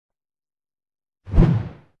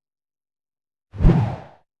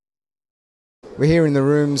We're here in the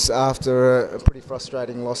rooms after a pretty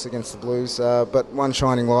frustrating loss against the Blues, but one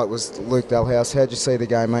shining light was Luke Dahlhaus. How'd you see the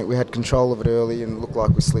game, mate? We had control of it early and looked like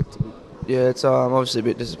we slipped. Yeah, it's obviously a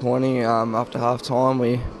bit disappointing. After half time,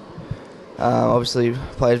 we obviously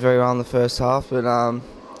played very well in the first half, but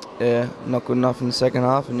yeah, not good enough in the second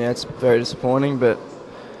half, and yeah, it's very disappointing. But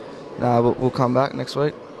we'll come back next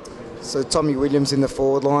week. So Tommy Williams in the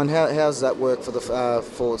forward line, how's that work for the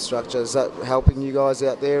forward structure? Is that helping you guys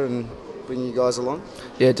out there and bringing you guys along?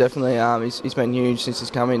 Yeah, definitely. He's been huge since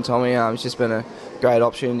he's come in, Tommy. He's just been a great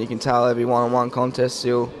option. You can tell every one-on-one contest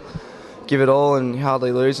he'll give it all and he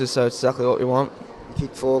hardly loses, so it's exactly what we want. You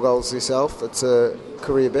kicked 4 goals yourself. That's a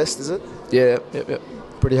career best, is it? Yeah, yep.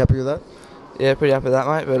 Pretty happy with that? Yeah, pretty happy with that,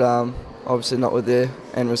 mate, but obviously not with the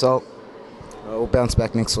end result. We'll bounce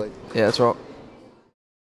back next week. Yeah, that's right.